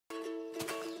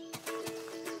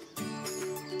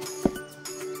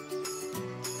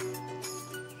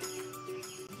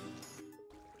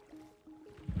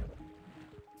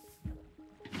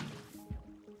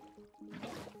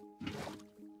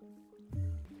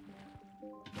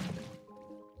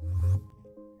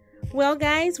Well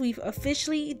guys, we've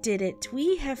officially did it.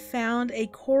 We have found a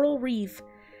coral reef.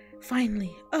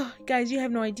 Finally. Oh guys, you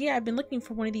have no idea. I've been looking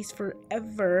for one of these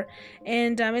forever,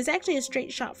 and it's actually a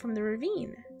straight shot from the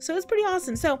ravine, so it's pretty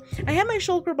awesome. So I have my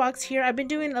shulker box here. I've been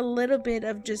doing a little bit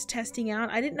of just testing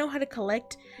out. I didn't know how to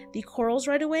collect the corals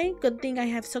right away. Good thing I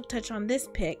have Silk Touch on this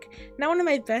pick. Not one of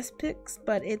my best picks,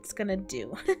 but it's gonna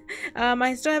do.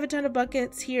 I still have a ton of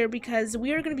buckets here because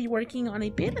we are going to be working on a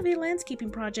bit of a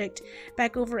landscaping project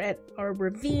back over at our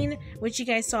ravine, which you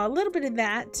guys saw a little bit of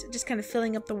that, just kind of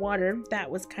filling up the water.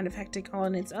 That was kind of hectic all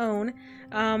on its own.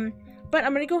 But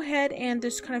I'm gonna go ahead and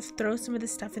just kind of throw some of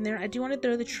this stuff in there. I do want to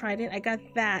throw the trident. I got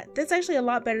that. That's actually a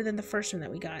lot better than the first one that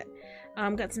we got.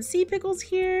 Got some sea pickles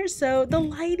here. So the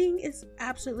lighting is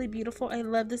absolutely beautiful. I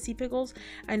love the sea pickles.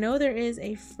 I know there is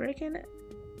a freaking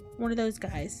one of those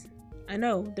guys. I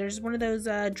know there's one of those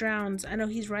drowns. I know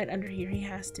he's right under here. He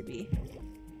has to be.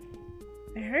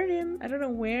 I heard him. I don't know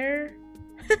where.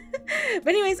 But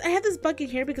anyways, I have this bucket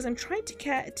here because I'm trying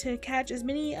to catch as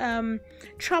many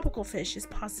tropical fish as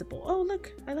possible. Oh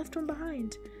look, I left one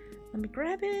behind. Let me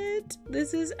grab it.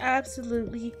 This is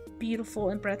absolutely beautiful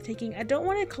and breathtaking. I don't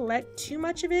want to collect too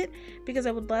much of it because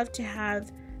I would love to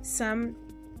have some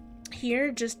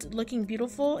here just looking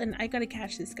beautiful, and I gotta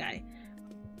catch this guy.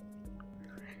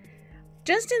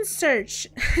 Just in search.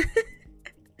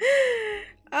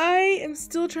 I am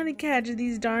still trying to catch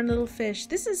these darn little fish.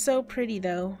 This is so pretty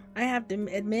though. I have to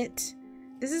admit,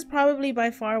 this is probably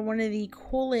by far one of the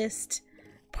coolest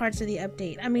parts of the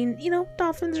update. I mean, you know,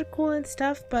 dolphins are cool and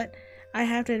stuff, but I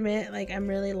have to admit, like, I'm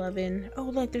really loving... Oh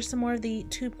look, there's some more of the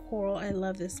tube coral. I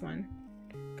love this one.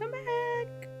 Come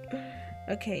back.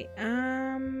 Okay,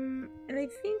 and I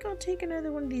think I'll take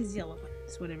another one of these yellow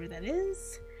ones, whatever that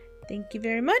is. Thank you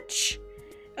very much.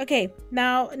 Okay,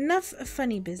 now enough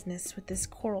funny business with this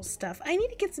coral stuff. I need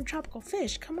to get some tropical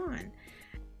fish. Come on.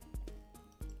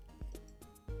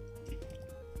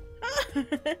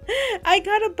 I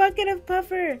got a bucket of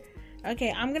puffer.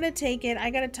 Okay, I'm gonna take it. I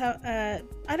gotta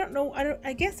I don't know.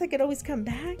 I guess I could always come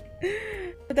back.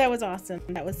 But that was awesome.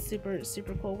 That was super,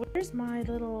 super cool. Where's my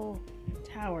little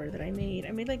tower that I made?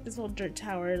 I made like this little dirt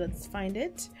tower. Let's find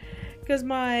it. Because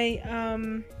my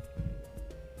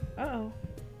uh-oh.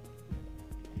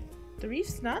 The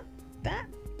reef's not that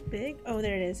big. Oh,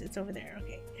 there it is. It's over there.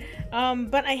 Okay.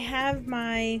 But I have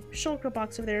my shulker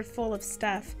box over there full of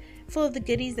stuff, full of the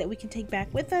goodies that we can take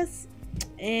back with us.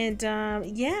 And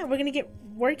yeah, we're gonna get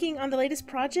working on the latest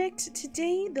project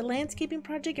today, the landscaping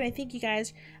project, and I think you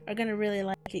guys are gonna really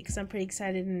like it because I'm pretty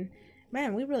excited. And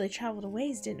man, we really traveled a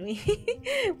ways, didn't we?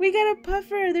 We got a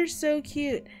puffer. They're so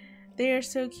cute. They are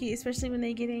so cute, especially when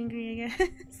they get angry, I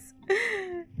guess.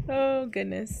 Oh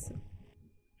goodness.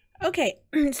 Okay,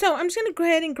 so I'm just gonna go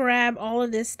ahead and grab all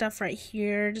of this stuff right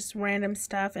here, just random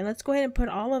stuff, and let's go ahead and put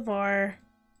all of our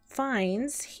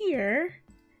finds here.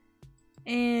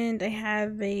 And I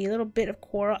have a little bit of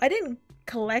coral. I didn't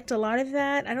collect a lot of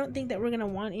that. I don't think that we're gonna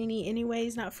want any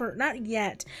anyways, not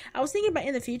yet. I was thinking about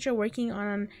in the future working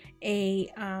on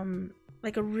a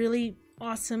like a really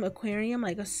awesome aquarium,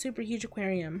 like a super huge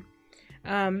aquarium.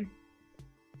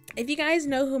 If you guys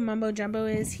know who Mumbo Jumbo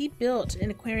is, he built an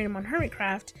aquarium on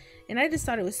Hermitcraft, and I just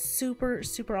thought it was super,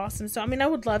 super awesome. So, I mean, I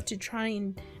would love to try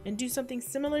and do something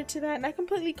similar to that. Not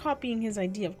completely copying his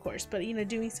idea, of course, but, you know,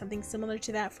 doing something similar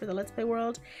to that for the Let's Play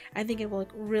world. I think it will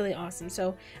look really awesome.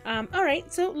 So,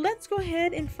 alright, so let's go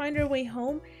ahead and find our way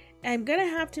home. I'm gonna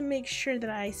have to make sure that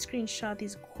I screenshot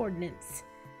these coordinates,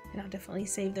 and I'll definitely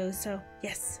save those. So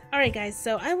yes, all right guys,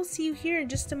 so I will see you here in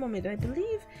just a moment. I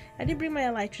believe I didn't bring my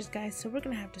elytras, guys, so we're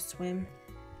gonna have to swim.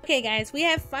 Okay guys, we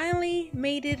have finally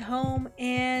made it home,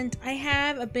 and I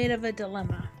have a bit of a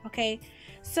dilemma. Okay,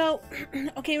 so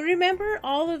okay, remember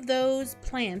all of those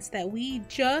plants that we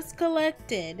just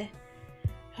collected?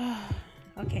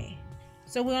 Okay,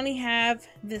 so we only have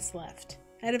this left.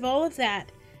 Out of all of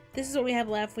that, this is what we have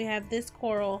left. We have this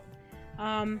coral,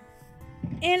 and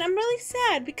I'm really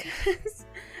sad because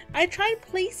I tried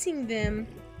placing them,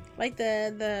 like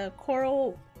the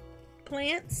coral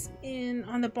plants,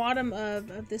 on the bottom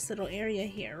of this little area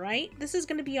here, right? This is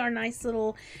going to be our nice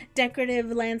little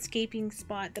decorative landscaping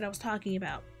spot that I was talking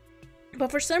about. But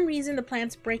for some reason, the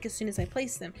plants break as soon as I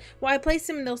place them. Well, I place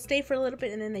them and they'll stay for a little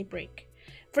bit and then they break.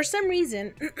 For some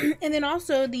reason, and then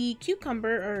also the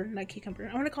cucumber, or not cucumber,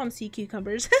 I want to call them sea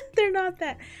cucumbers. They're not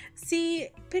that. Sea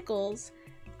pickles.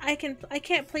 I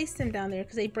can't place them down there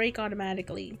because they break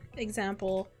automatically.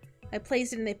 Example, I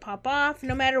place it and they pop off.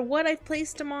 No matter what I've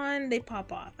placed them on, they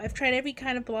pop off. I've tried every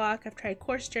kind of block. I've tried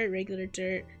coarse dirt, regular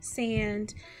dirt,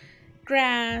 sand,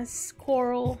 grass,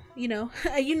 coral, you know,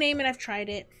 you name it, I've tried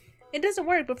it. it doesn't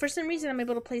work, but for some reason I'm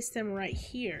able to place them right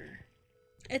here.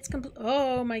 It's complete.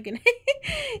 Oh my goodness.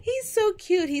 He's so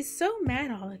cute. He's so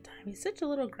mad all the time. He's such a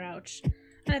little grouch.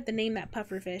 I have to name that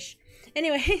pufferfish.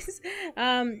 Anyways,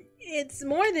 it's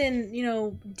more than, you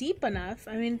know, deep enough.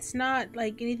 I mean, it's not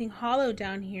like anything hollow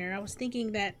down here. I was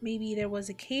thinking that maybe there was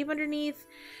a cave underneath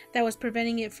that was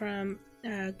preventing it from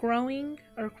growing,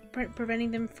 or preventing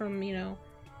them from, you know,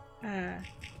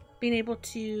 being able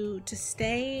to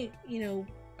stay, you know,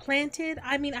 planted.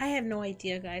 I mean, I have no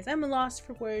idea, guys. I'm lost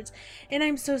for words, and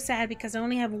I'm so sad because I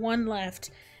only have one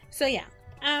left. So yeah.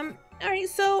 Alright,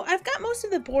 so I've got most of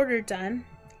the border done,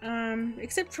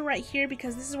 except for right here,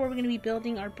 because this is where we're going to be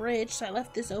building our bridge, so I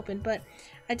left this open, but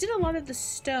I did a lot of the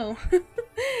stone.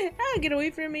 Ah, get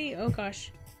away from me. Oh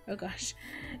gosh. Oh gosh.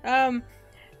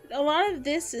 A lot of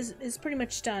this is pretty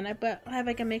much done. I have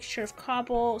like a mixture of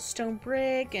cobble, stone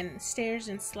brick, and stairs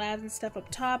and slabs and stuff up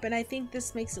top, and I think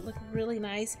this makes it look really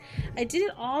nice. I did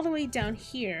it all the way down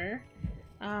here.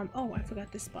 Oh, I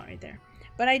forgot this spot right there.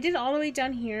 But I did all the way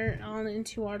down here on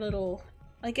into our little,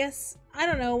 I guess, I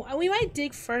don't know. We might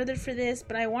dig further for this,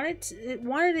 but I wanted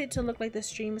it to look like the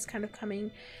stream is kind of coming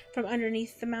from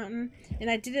underneath the mountain. And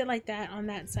I did it like that on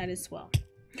that side as well.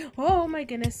 Oh my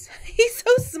goodness. He's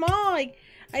so small. Like,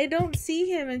 I don't see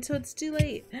him until it's too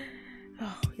late.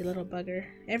 Oh, you little bugger.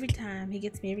 Every time. He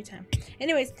gets me every time.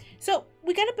 Anyways, so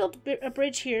we got to build a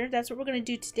bridge here. That's what we're going to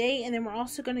do today. And then we're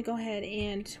also going to go ahead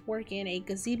and work in a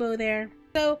gazebo there.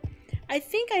 So I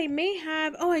think I may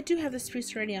have, oh, I do have the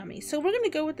spruce ready on me. So we're going to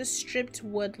go with the stripped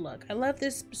wood look. I love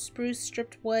this spruce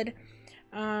stripped wood.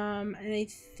 And I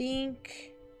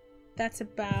think that's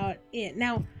about it.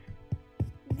 Now,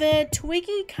 the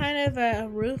twiggy kind of a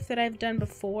roof that I've done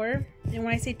before, and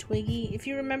when I say twiggy, if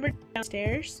you remember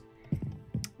downstairs,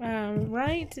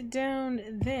 right down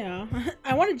there.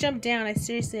 I want to jump down. I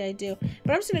do.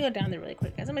 But I'm just gonna go down there really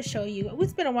quick, guys. I'm gonna show you.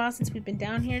 It's been a while since we've been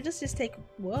down here. Let's just take.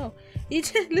 Whoa.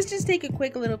 Let's just take a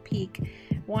quick little peek.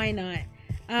 Why not?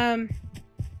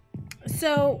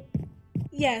 So,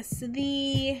 yes,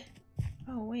 the.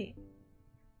 Oh wait.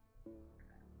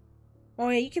 Oh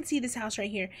yeah, you can see this house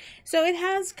right here. So it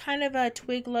has kind of a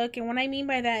twig look, and what I mean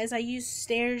by that is I use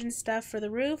stairs and stuff for the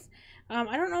roof.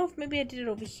 I don't know if maybe I did it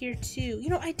over here too. You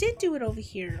know, I did do it over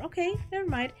here. Okay, never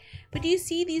mind. But do you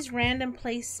see these random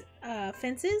place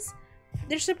fences?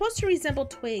 They're supposed to resemble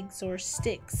twigs or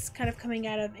sticks kind of coming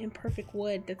out of imperfect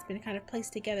wood that's been kind of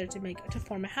placed together to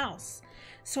form a house.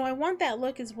 So I want that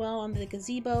look as well on the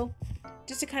gazebo,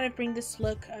 just to kind of bring this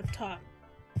look up top.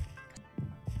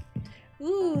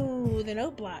 Ooh, the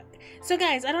note block. So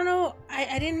guys, I don't know,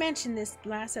 I didn't mention this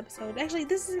last episode. Actually,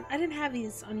 I didn't have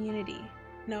these on Unity.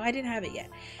 No, I didn't have it yet.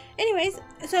 Anyways,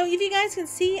 so if you guys can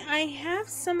see, I have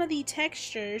some of the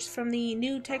textures from the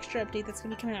new texture update that's going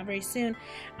to be coming out very soon.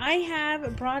 I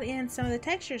have brought in some of the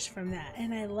textures from that,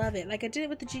 and I love it. Like, I did it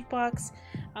with the jukebox.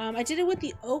 I did it with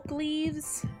the oak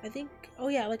leaves. I think, oh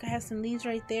yeah, like I have some leaves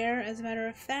right there, as a matter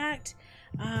of fact.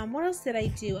 What else did I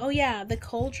do? Oh yeah, the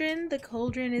cauldron. The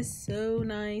cauldron is so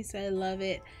nice. I love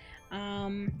it.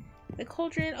 The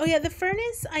cauldron. Oh yeah, the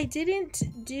furnace I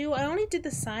didn't do. I only did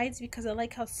the sides because I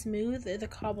like how smooth the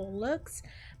cobble looks.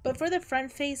 But for the front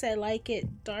face, I like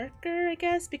it darker, I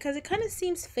guess, because it kind of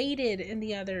seems faded in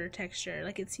the other texture.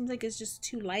 Like, it seems like it's just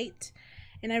too light.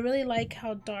 And I really like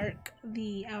how dark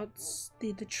the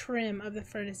trim of the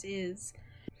furnace is.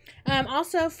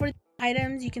 Also for the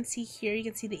items, you can see here, you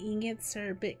can see the ingots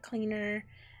are a bit cleaner.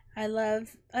 I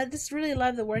just really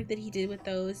love the work that he did with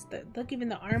those. Look, even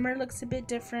the armor looks a bit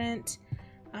different.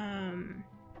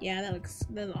 Yeah,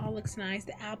 that all looks nice.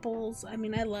 The apples, I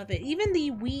mean, I love it. Even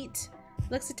the wheat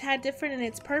looks a tad different, and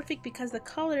it's perfect because the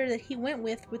color that he went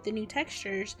with the new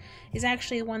textures is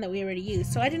actually one that we already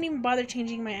used. So I didn't even bother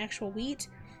changing my actual wheat,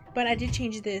 but I did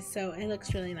change this, so it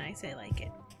looks really nice. I like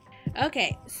it.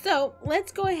 Okay, so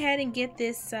let's go ahead and get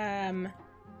this,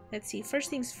 let's see, first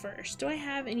things first. Do I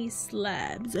have any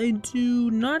slabs? I do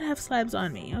not have slabs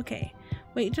on me. Okay.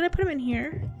 Wait, did I put them in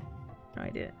here? No, I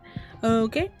didn't.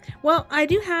 Okay. Well, I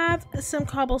do have some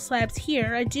cobble slabs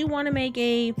here. I do want to make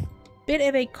a bit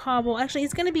of a cobble. Actually,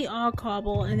 it's going to be all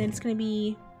cobble, and then it's going to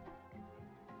be...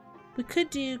 We could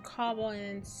do cobble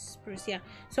and spruce, yeah.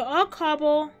 So all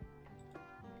cobble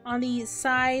on the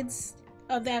sides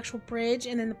of the actual bridge,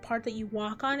 and then the part that you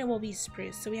walk on, it will be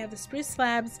spruce. So we have the spruce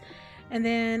slabs. And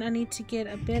then I need to get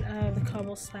a bit of the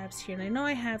cobble slabs here. And I know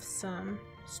I have some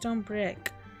stone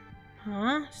brick.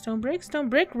 Huh? Stone brick? Stone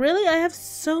brick? Really? I have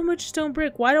so much stone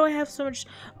brick. Why do I have so much?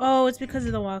 Oh, it's because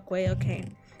of the walkway. Okay.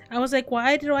 I was like,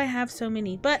 why do I have so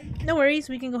many? But no worries.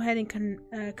 We can go ahead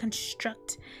and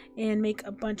construct and make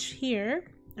a bunch here.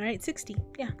 All right, 60.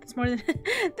 Yeah, that's more than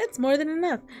that's more than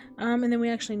enough. And then we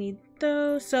actually need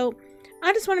those. So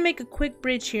I just want to make a quick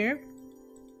bridge here.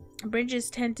 Bridges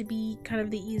tend to be kind of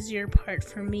the easier part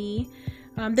for me.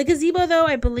 The gazebo, though,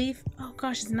 I believe. Oh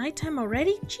gosh, it's nighttime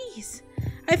already. Jeez,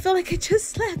 I feel like I just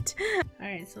slept. All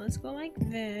right, so let's go like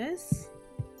this.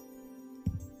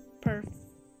 Perfect.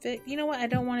 You know what? I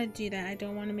don't want to do that. I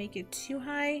don't want to make it too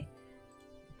high.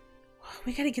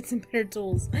 We gotta get some better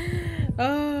tools.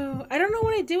 Oh, I don't know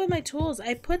what I did with my tools.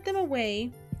 I put them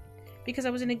away because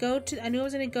I was gonna go to, I knew I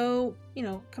was gonna go, you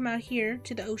know, come out here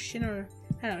to the ocean, or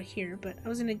not out here, but I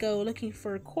was gonna go looking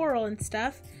for coral and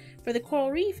stuff for the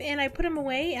coral reef, and I put them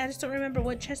away. I just don't remember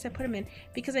what chest I put them in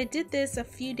because I did this a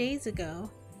few days ago,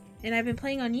 and I've been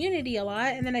playing on Unity a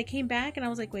lot, and then I came back and I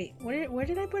was like, wait, where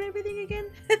did I put everything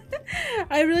again?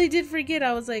 I really did forget.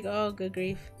 I was like, oh, good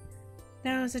grief.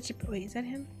 That was such a, wait, is that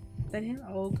him? Is that him?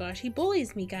 Oh gosh, he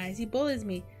bullies me, guys. He bullies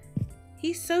me.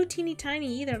 He's so teeny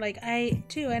tiny either, like I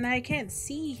too, and I can't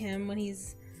see him when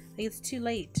he's like, it's too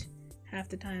late half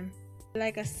the time.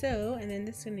 Like a so, and then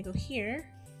this is gonna go here.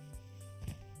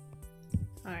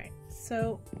 Alright,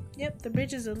 so yep, the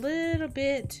bridge is a little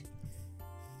bit,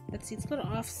 let's see, it's a little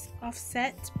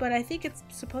offset, but I think it's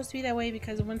supposed to be that way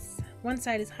because one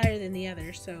side is higher than the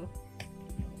other. So,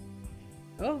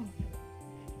 oh,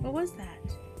 what was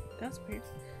that? That was weird.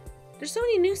 There's so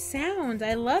many new sounds.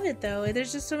 I love it though.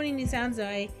 There's just so many new sounds that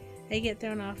I get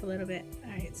thrown off a little bit.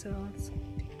 Alright, so let's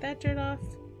take that dirt off.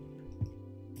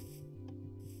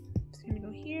 It's gonna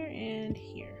go here and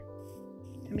here.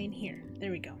 I mean here. There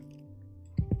we go.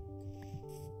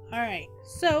 Alright,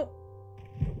 so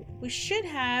we should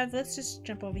have, let's just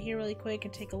jump over here really quick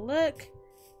and take a look.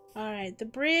 Alright, the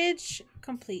bridge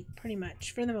complete pretty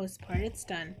much for the most part. It's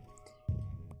done.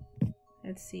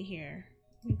 Let's see here.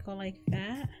 We go like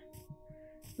that.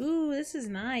 Ooh, this is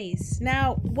nice.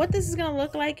 Now, what this is gonna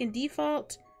look like in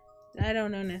default, I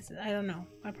don't know necessarily. I don't know.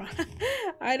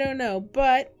 I don't know,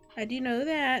 but I do know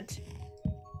that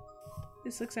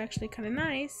this looks actually kind of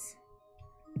nice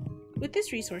with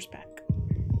this resource pack,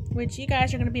 which you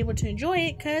guys are gonna be able to enjoy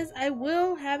it because I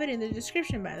will have it in the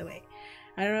description, by the way.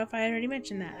 I don't know if I already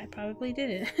mentioned that. I probably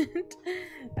didn't.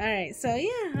 All right, so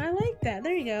yeah, I like that.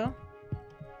 There you go.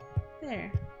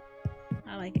 There,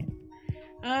 I like it.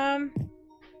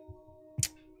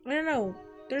 I don't know.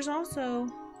 There's also,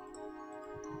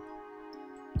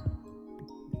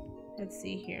 let's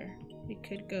see here. We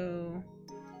could go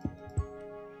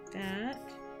that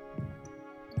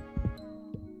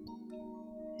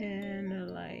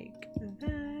and like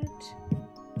that.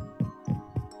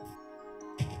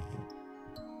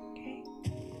 Okay.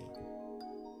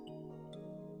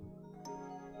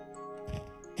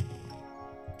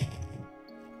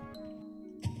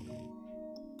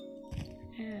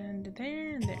 And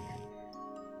there and there.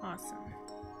 Awesome.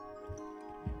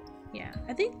 Yeah,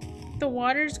 I think the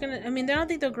water's gonna, I mean, I don't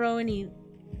think they'll grow any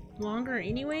longer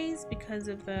anyways because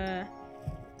of the,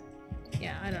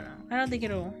 yeah, I don't know. I don't think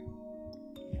it'll,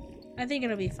 I think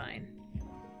it'll be fine.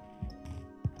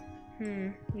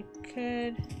 We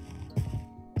could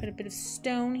put a bit of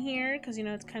stone here because, you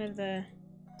know, it's kind of the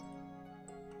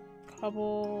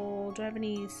cobble. Do I have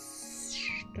any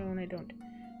stone? I don't.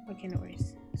 Okay, no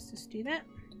worries. Let's just do that.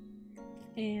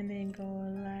 And then go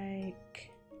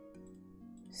like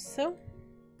so.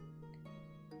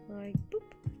 Like boop.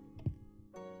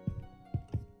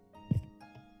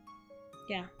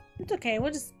 Yeah, it's okay.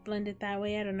 We'll just blend it that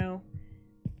way. I don't know.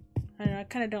 I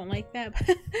kind of don't like that,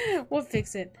 but we'll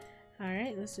fix it.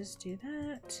 Alright, let's just do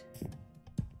that.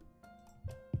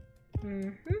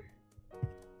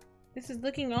 This is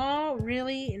looking all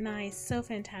really nice. So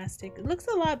fantastic. It looks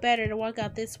a lot better to walk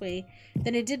out this way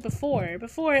than it did before.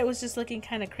 Before it was just looking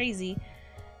kind of crazy.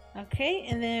 Okay,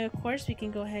 and then of course we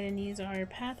can go ahead and use our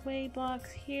pathway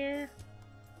blocks here.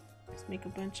 Just make a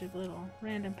bunch of little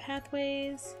random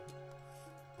pathways.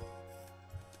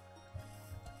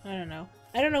 I don't know.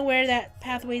 I don't know where that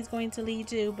pathway is going to lead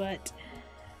to, but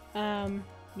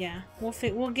yeah, we'll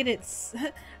get it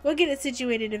we'll get it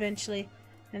situated eventually.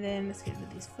 And then let's get rid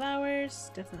of these flowers.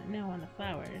 Definitely no on the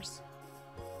flowers.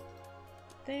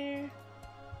 There.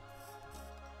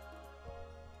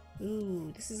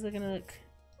 Ooh, this is gonna look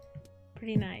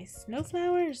pretty nice. No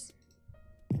flowers.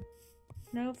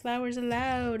 No flowers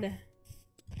allowed.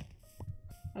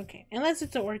 Okay, unless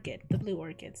it's an orchid, the blue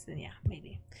orchids, then yeah,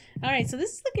 maybe. Alright, so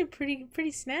this is looking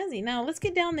pretty snazzy. Now let's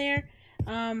get down there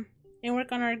and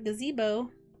work on our gazebo.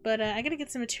 But I gotta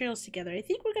get some materials together. I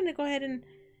think we're gonna go ahead and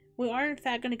we are in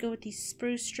fact gonna go with the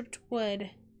spruce stripped wood.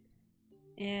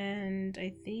 And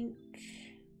I think,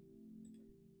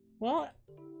 well,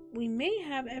 we may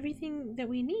have everything that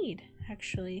we need,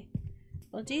 actually.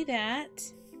 we'll do that.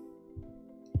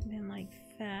 And then like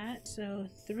that. So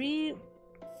 3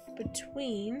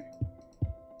 between.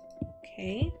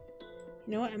 Okay.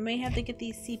 You know what? I may have to get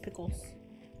these sea pickles.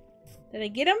 Did I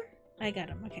get them? I got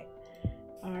them. Okay.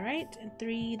 Alright. And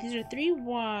 3. These are 3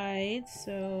 wide.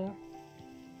 So.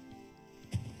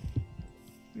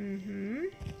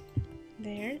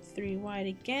 There. 3 wide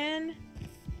again.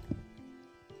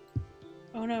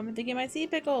 Oh no, I'm going to get my sea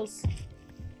pickles.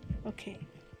 Okay.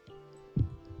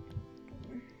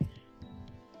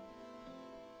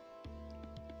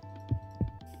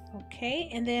 Okay,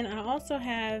 and then I also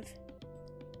have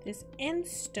this end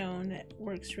stone that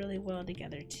works really well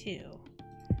together too.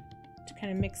 To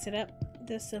kind of mix it up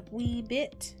just a wee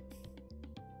bit.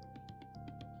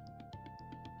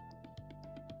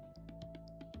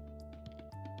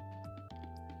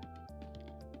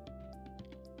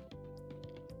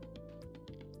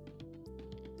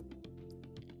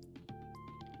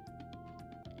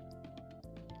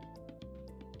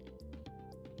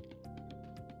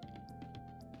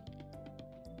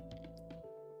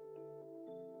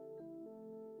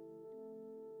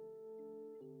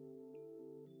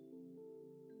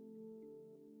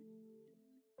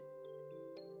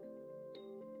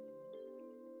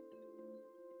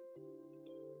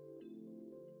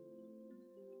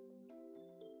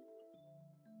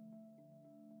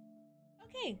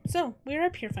 Okay, so we're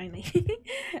up here finally.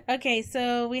 Okay,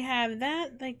 so we have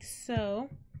that like so.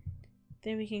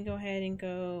 Then we can go ahead and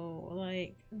go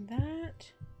like that.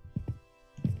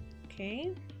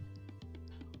 Okay.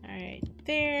 Alright,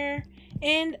 there.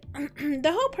 And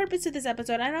the whole purpose of this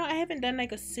episode, I know I haven't done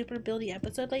like a super buildy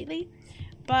episode lately,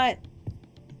 but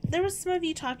there was some of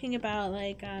you talking about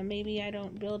like maybe I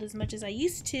don't build as much as I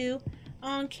used to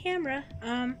on camera.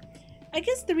 I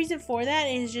guess the reason for that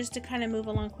is just to kind of move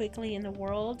along quickly in the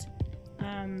world.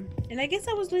 And I guess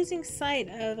I was losing sight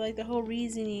of like the whole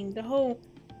reasoning, the whole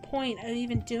point of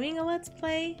even doing a let's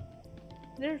play.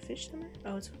 Is there a fish somewhere?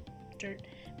 Oh, it's dirt.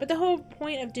 But the whole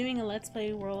point of doing a let's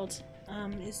play world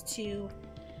is to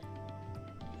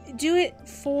do it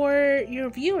for your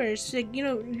viewers. Like, you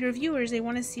know, your viewers, they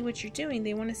want to see what you're doing.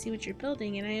 They want to see what you're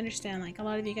building. And I understand like a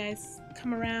lot of you guys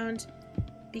come around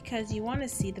because you want to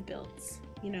see the builds,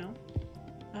 you know.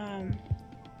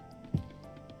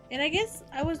 And I guess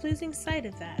I was losing sight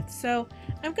of that. So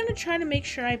I'm going to try to make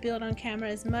sure I build on camera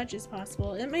as much as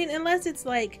possible. I mean, unless it's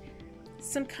like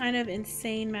some kind of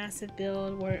insane massive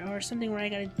build or something where I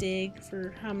gotta dig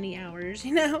for how many hours,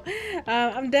 you know.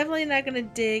 I'm definitely not gonna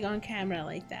dig on camera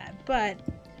like that, but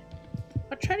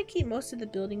I'll try to keep most of the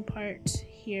building part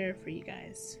here for you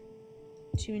guys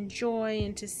to enjoy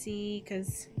and to see,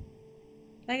 because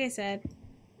like I said,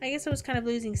 I guess I was kind of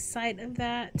losing sight of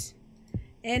that.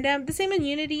 And the same in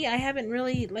Unity, I haven't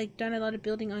really like done a lot of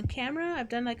building on camera. I've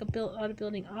done like a lot of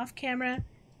building off camera.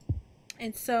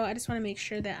 And so I just want to make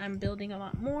sure that I'm building a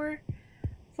lot more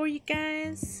for you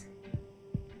guys.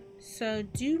 So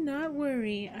do not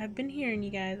worry. I've been hearing you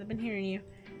guys. I've been hearing you.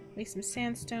 Make some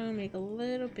sandstone. Make a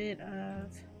little bit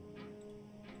of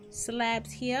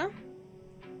slabs here.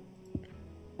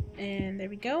 And there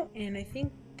we go. And I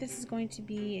think this is going to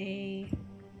be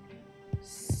a...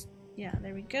 Yeah,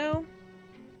 there we go.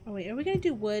 Oh wait, are we going to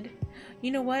do wood?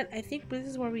 You know what? I think this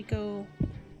is where we go...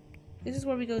 This is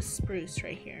where we go spruce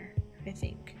right here. I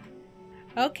think.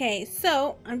 Okay,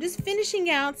 so I'm just finishing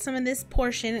out some of this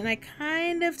portion, and I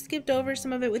kind of skipped over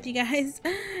some of it with you guys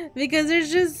because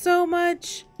there's just so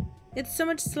much. It's so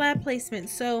much slab placement.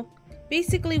 So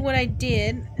basically what I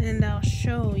did, and I'll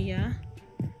show ya.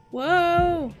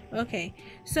 Whoa. Okay,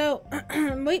 so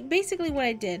basically what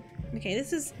I did. Okay,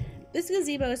 this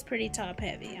gazebo is pretty top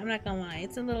heavy. I'm not gonna lie,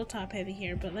 it's a little top heavy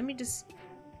here, but let me just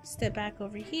step back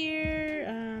over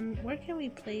here. Where can we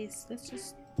place? Let's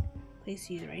just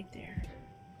place you right there.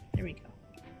 There we go.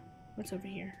 What's over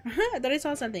here? I thought I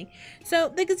saw something. So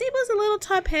the gazebo is a little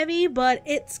top heavy, but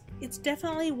it's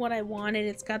definitely what I wanted.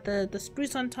 It's got the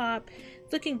spruce on top.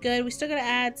 It's looking good. We still gotta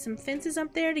add some fences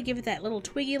up there to give it that little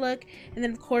twiggy look, and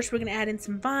then of course we're gonna add in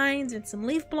some vines and some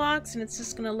leaf blocks, and it's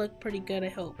just gonna look pretty good, I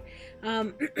hope.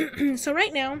 So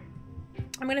right now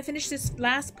I'm gonna finish this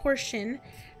last portion,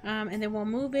 and then we'll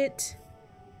move it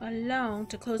along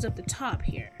to close up the top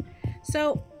here.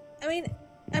 So I mean,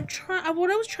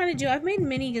 what I was trying to do, I've made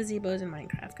many gazebos in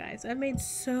Minecraft, guys. I've made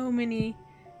so many,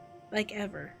 like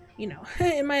ever, you know,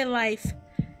 in my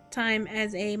lifetime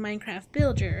as a Minecraft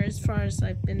builder, as far as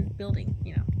I've been building,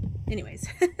 you know. Anyways,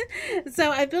 so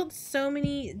I built so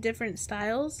many different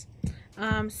styles.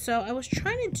 So I was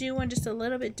trying to do one just a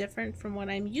little bit different from what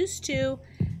I'm used to.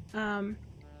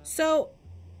 So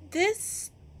this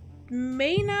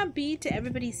may not be to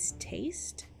everybody's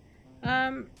taste.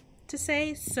 to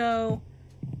say. So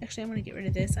actually I'm gonna get rid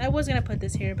of this. I was gonna put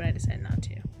this here, but I decided not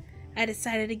to. I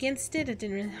decided against it. I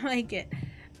didn't really like it.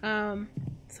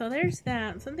 So there's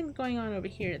that. Something's going on over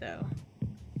here though.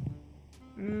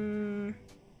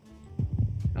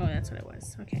 Oh, that's what it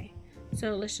was. Okay,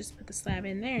 so let's just put the slab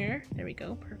in there. There we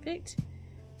go. Perfect.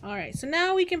 All right, so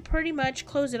now we can pretty much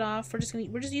close it off. We're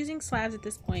just using slabs at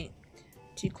this point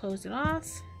to close it off.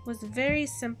 It was very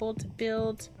simple to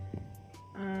build.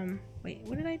 Wait,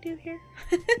 what did I do here?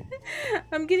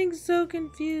 I'm getting so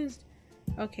confused.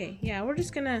 Okay, yeah, we're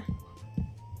just gonna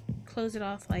close it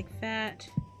off like that.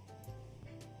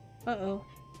 Uh-oh.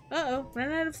 Uh-oh,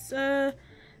 ran out of,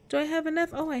 do I have enough?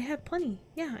 Oh, I have plenty.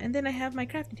 Yeah, and then I have my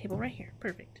crafting table right here.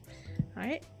 Perfect. All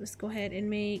right, let's go ahead and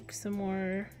make some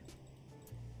more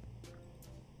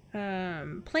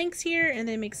planks here, and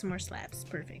then make some more slabs.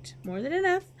 Perfect. More than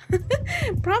enough.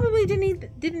 Probably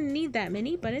didn't need that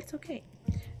many, but it's okay.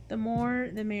 The more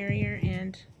the merrier,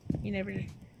 and you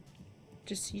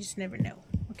just never know.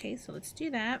 Okay, so let's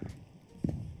do that.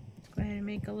 Let's go ahead and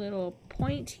make a little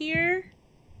point here.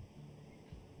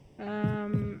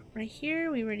 Right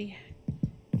here we already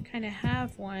kind of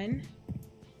have one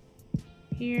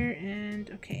here,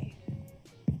 and okay.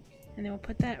 And then we'll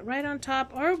put that right on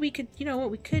top, or we could, you know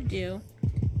what we could do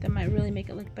that might really make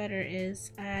it look better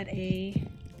is add a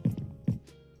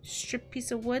strip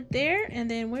piece of wood there. And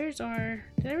then where's our,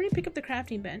 did I already pick up the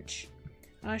crafting bench?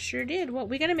 I sure did. Well,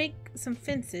 we gotta make some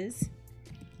fences.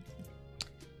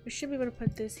 We should be able to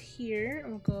put this here.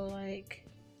 We'll go like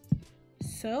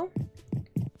so.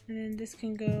 And then this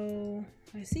can go,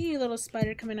 I see you little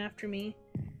spider coming after me.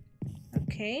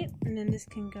 Okay, and then this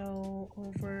can go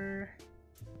over.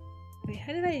 Wait,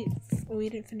 how did I, oh, we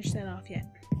didn't finish that off yet.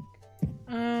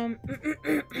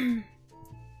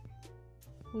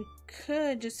 We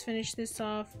could just finish this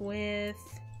off with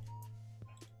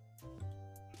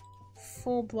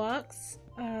full blocks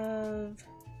of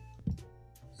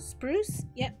spruce.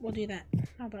 Yep, we'll do that.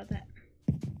 How about that?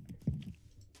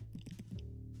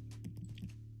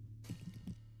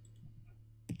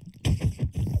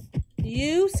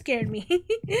 You scared me.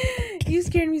 You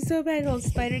scared me so bad, little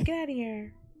spider. Get out of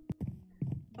here.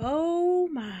 Oh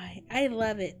my, I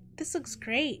love it. This looks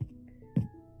great.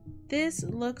 This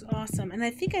looks awesome. And I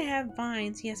think I have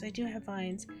vines. Yes, I do have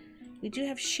vines. We do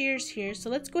have shears here. So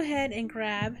let's go ahead and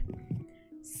grab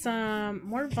some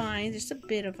more vines. Just a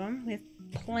bit of them. We have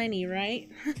plenty, right?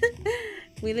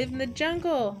 We live in the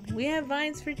jungle. We have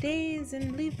vines for days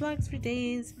and leaf blocks for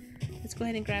days. Let's go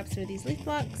ahead and grab some of these leaf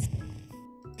blocks.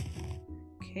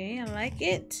 Okay, I like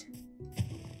it.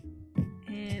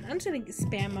 And I'm just gonna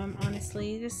spam them,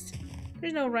 honestly. Just,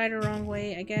 there's no right or wrong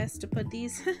way, I guess, to put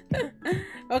these.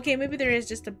 Okay, maybe there is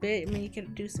just a bit. I mean, you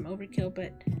could do some overkill,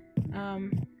 but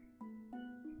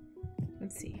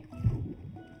let's see.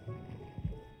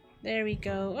 There we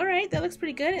go. All right, that looks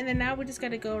pretty good. And then now we just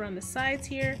gotta go around the sides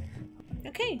here.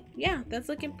 Okay, yeah, that's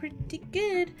looking pretty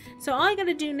good. So all I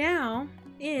gotta do now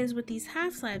is with these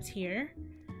half slabs here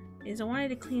is I wanted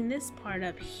to clean this part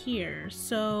up here.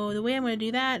 So the way I'm going to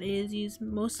do that is use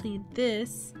mostly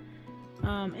this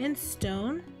and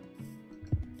stone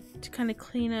to kind of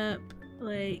clean up,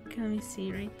 like, let me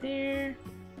see, right there,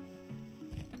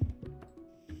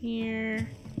 here.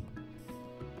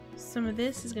 Some of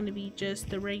this is going to be just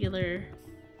the regular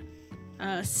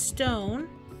stone.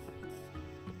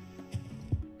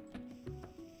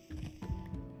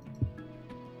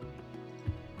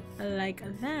 Like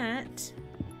that.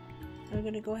 I'm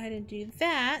gonna go ahead and do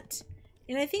that,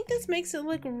 and I think this makes it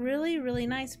look really, really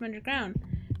nice from underground.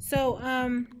 So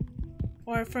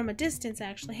or from a distance,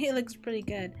 actually, it looks pretty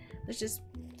good. Let's just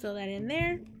fill that in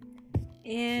there,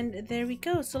 and there we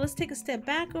go. So let's take a step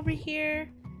back over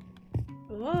here.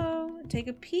 Whoa, take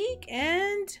a peek,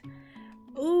 and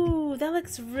ooh, that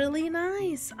looks really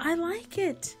nice. I like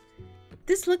it.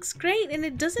 This looks great, and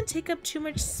it doesn't take up too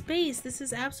much space. This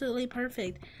is absolutely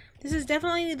perfect. This is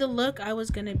definitely the look I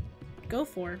was gonna go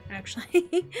for,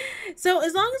 actually. So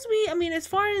as long as we, I mean, as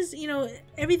far as, you know,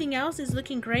 everything else is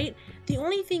looking great, the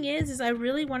only thing is I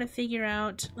really want to figure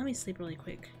out, let me sleep really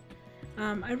quick.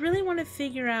 I really want to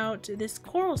figure out this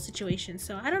coral situation.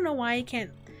 So I don't know why I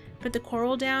can't put the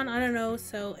coral down. I don't know.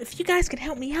 So if you guys could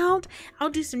help me out, I'll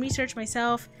do some research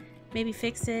myself, maybe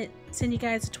fix it, send you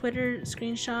guys a Twitter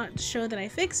screenshot to show that I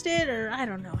fixed it, or I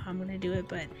don't know how I'm gonna do it,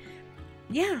 but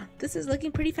yeah, this is looking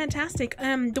pretty fantastic.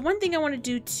 The one thing I want to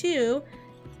do too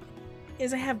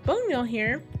is I have bone meal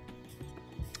here.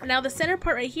 Now the center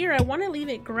part right here, I want to leave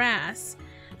it grass.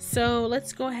 So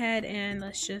let's go ahead and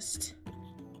let's just,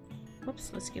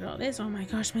 whoops, let's get all this. Oh my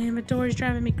gosh, my inventory is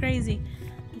driving me crazy.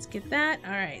 Let's get that.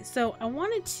 All right, so I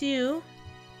wanted to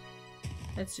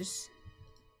Let's just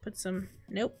put some,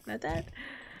 nope, not that.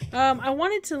 I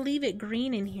wanted to leave it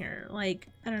green in here. Like,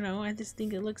 I don't know, I just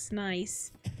think it looks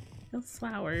nice. No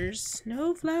flowers.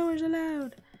 No flowers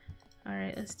allowed.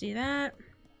 Alright, let's do that.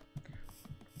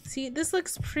 See, this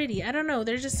looks pretty. I don't know,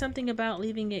 there's just something about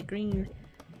leaving it green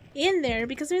in there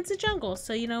because it's a jungle.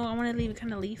 So, you know, I want to leave it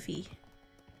kind of leafy.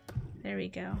 There we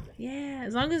go. Yeah,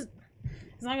 as long as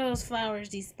those flowers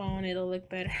despawn, it'll look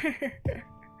better.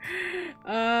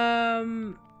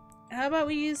 How about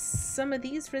we use some of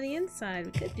these for the inside?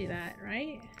 We could do that,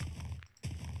 right?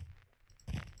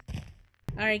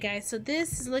 Alright guys, so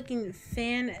this is looking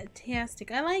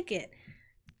fantastic. I like it.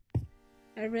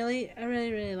 I really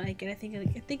like it. I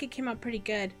think it came out pretty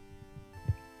good.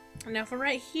 Now for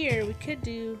right here, we could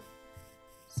do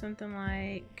something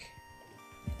like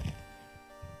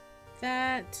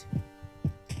that.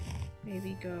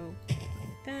 Maybe go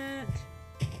like that.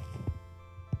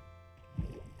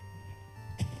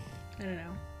 I don't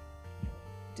know.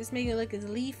 Just make it look as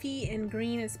leafy and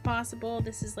green as possible.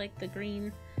 This is like the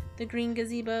green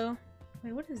gazebo.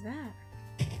 Wait, what is that?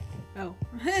 Oh,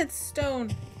 it's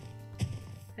stone.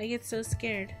 I get so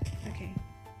scared. Okay.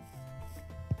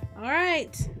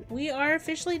 Alright, we are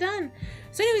officially done.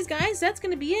 So anyways guys, that's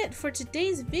gonna be it for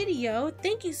today's video.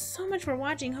 Thank you so much for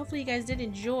watching. Hopefully you guys did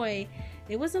enjoy.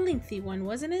 It was a lengthy one,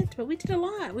 wasn't it? But we did a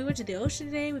lot. We went to the ocean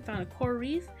today. We found a coral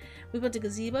reef. We built a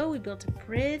gazebo. We built a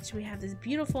bridge. We have this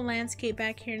beautiful landscape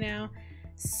back here now.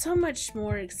 So much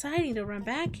more exciting to run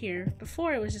back here.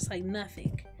 Before it was just like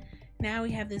nothing. Now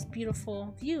we have this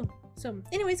beautiful view. So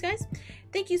anyways guys,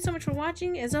 thank you so much for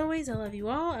watching. As always, I love you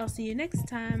all. I'll see you next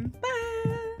time. Bye!